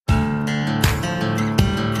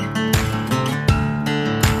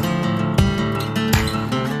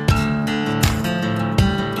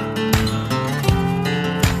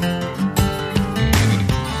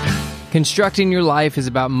Constructing your life is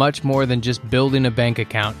about much more than just building a bank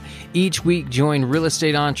account. Each week, join real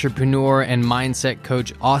estate entrepreneur and mindset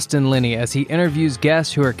coach Austin Linney as he interviews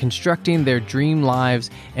guests who are constructing their dream lives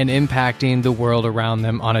and impacting the world around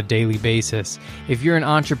them on a daily basis. If you're an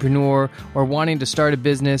entrepreneur or wanting to start a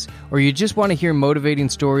business, or you just want to hear motivating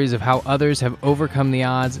stories of how others have overcome the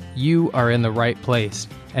odds, you are in the right place.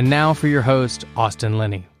 And now for your host, Austin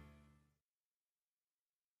Linney.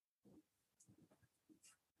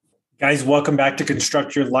 Guys, welcome back to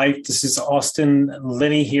Construct Your Life. This is Austin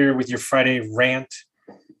Linney here with your Friday Rant.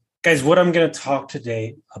 Guys, what I'm going to talk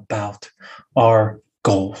today about are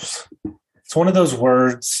goals. It's one of those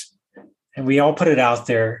words, and we all put it out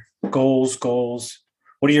there. Goals.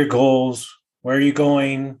 What are your goals? Where are you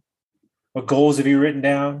going? What goals have you written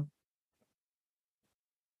down?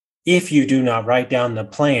 If you do not write down the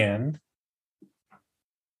plan,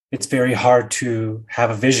 it's very hard to have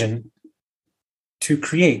a vision to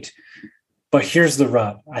create. But here's the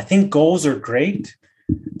rub. I think goals are great,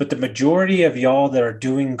 but the majority of y'all that are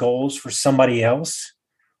doing goals for somebody else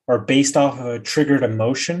are based off of a triggered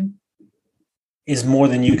emotion is more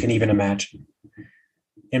than you can even imagine.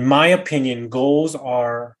 In my opinion, goals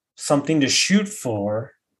are something to shoot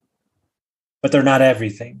for, but they're not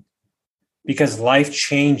everything because life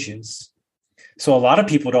changes. So a lot of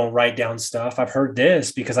people don't write down stuff. I've heard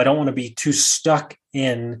this because I don't want to be too stuck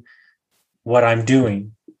in what I'm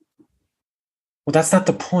doing. Well, that's not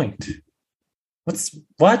the point.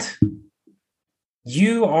 What?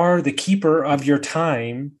 You are the keeper of your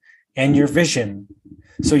time and your vision.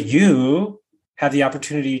 So you have the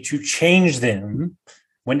opportunity to change them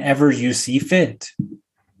whenever you see fit.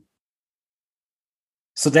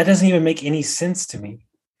 So that doesn't even make any sense to me.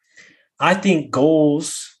 I think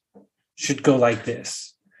goals should go like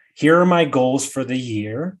this. Here are my goals for the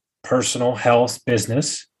year: personal, health,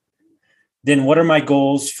 business. Then what are my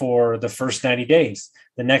goals for the first 90 days,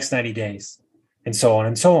 the next 90 days, and so on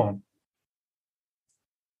and so on.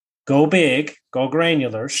 Go big, go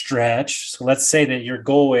granular, stretch. So let's say that your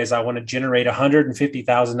goal is I want to generate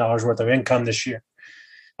 $150,000 worth of income this year.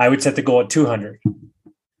 I would set the goal at 200.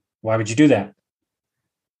 Why would you do that?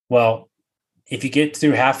 Well, if you get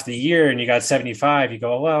through half the year and you got 75, you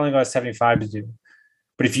go, well, I only got 75 to do.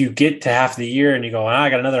 But if you get to half the year and you go,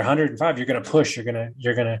 I got another 105, you're going to push. You're going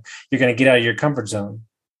to get out of your comfort zone.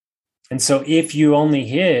 And so if you only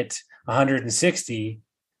hit 160,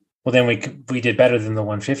 well, then we did better than the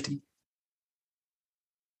 150.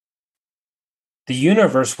 The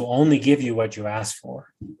universe will only give you what you ask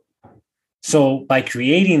for. So by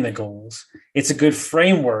creating the goals, it's a good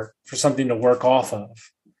framework for something to work off of.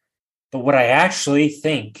 But what I actually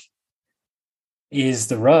think is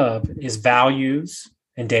the rub is values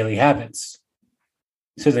and daily habits.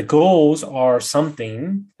 So the goals are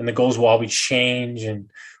something, and the goals will always change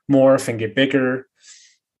and morph and get bigger.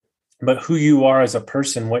 But who you are as a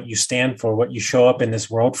person, what you stand for, what you show up in this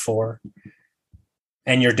world for,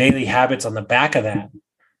 and your daily habits on the back of that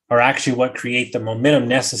are actually what create the momentum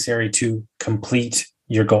necessary to complete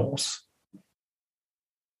your goals.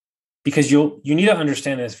 Because you need to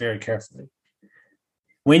understand this very carefully.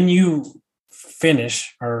 When you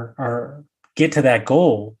finish or get to that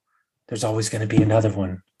goal, there's always going to be another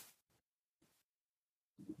one.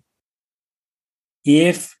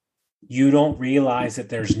 If you don't realize that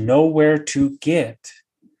there's nowhere to get,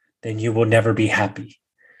 then you will never be happy.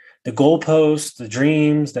 The goalposts, the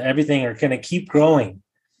dreams, the everything are going to keep growing.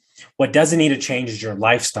 What doesn't need to change is your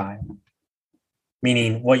lifestyle,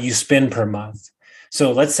 meaning what you spend per month.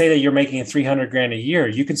 So let's say that you're making $300,000 a year.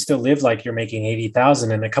 You can still live like you're making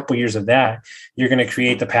 $80,000. In a couple of years of that, you're going to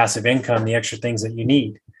create the passive income, the extra things that you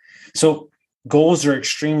need. So goals are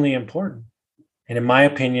extremely important. And in my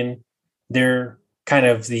opinion, they're kind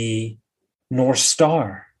of the North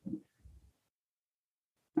Star.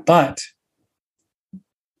 But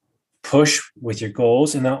push with your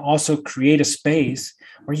goals and then also create a space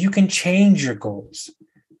where you can change your goals.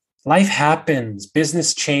 Life happens,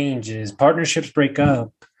 business changes, partnerships break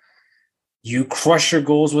up. You crush your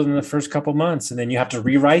goals within the first couple months and then you have to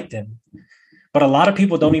rewrite them. But a lot of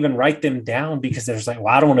people don't even write them down because they're just like,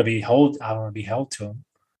 well, I don't want to be held to them.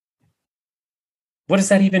 What does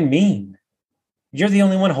that even mean? You're the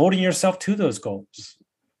only one holding yourself to those goals.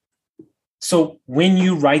 So when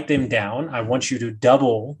you write them down, I want you to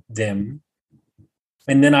double them.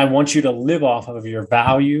 And then I want you to live off of your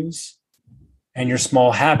values and your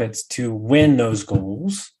small habits to win those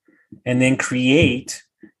goals, and then create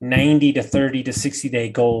 90 to 30 to 60 day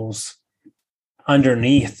goals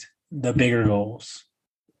underneath the bigger goals.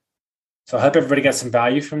 So I hope everybody got some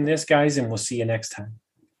value from this, guys, and we'll see you next time.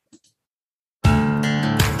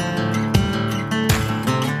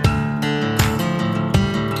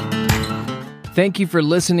 Thank you for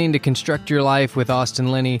listening to Construct Your Life with Austin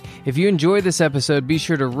Linney. If you enjoyed this episode, be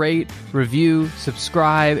sure to rate, review,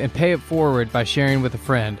 subscribe, and pay it forward by sharing with a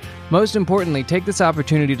friend. Most importantly, take this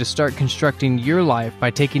opportunity to start constructing your life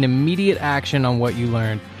by taking immediate action on what you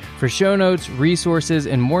learned. For show notes, resources,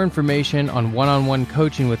 and more information on one-on-one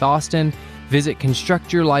coaching with Austin, visit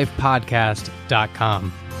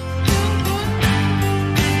constructyourlifepodcast.com.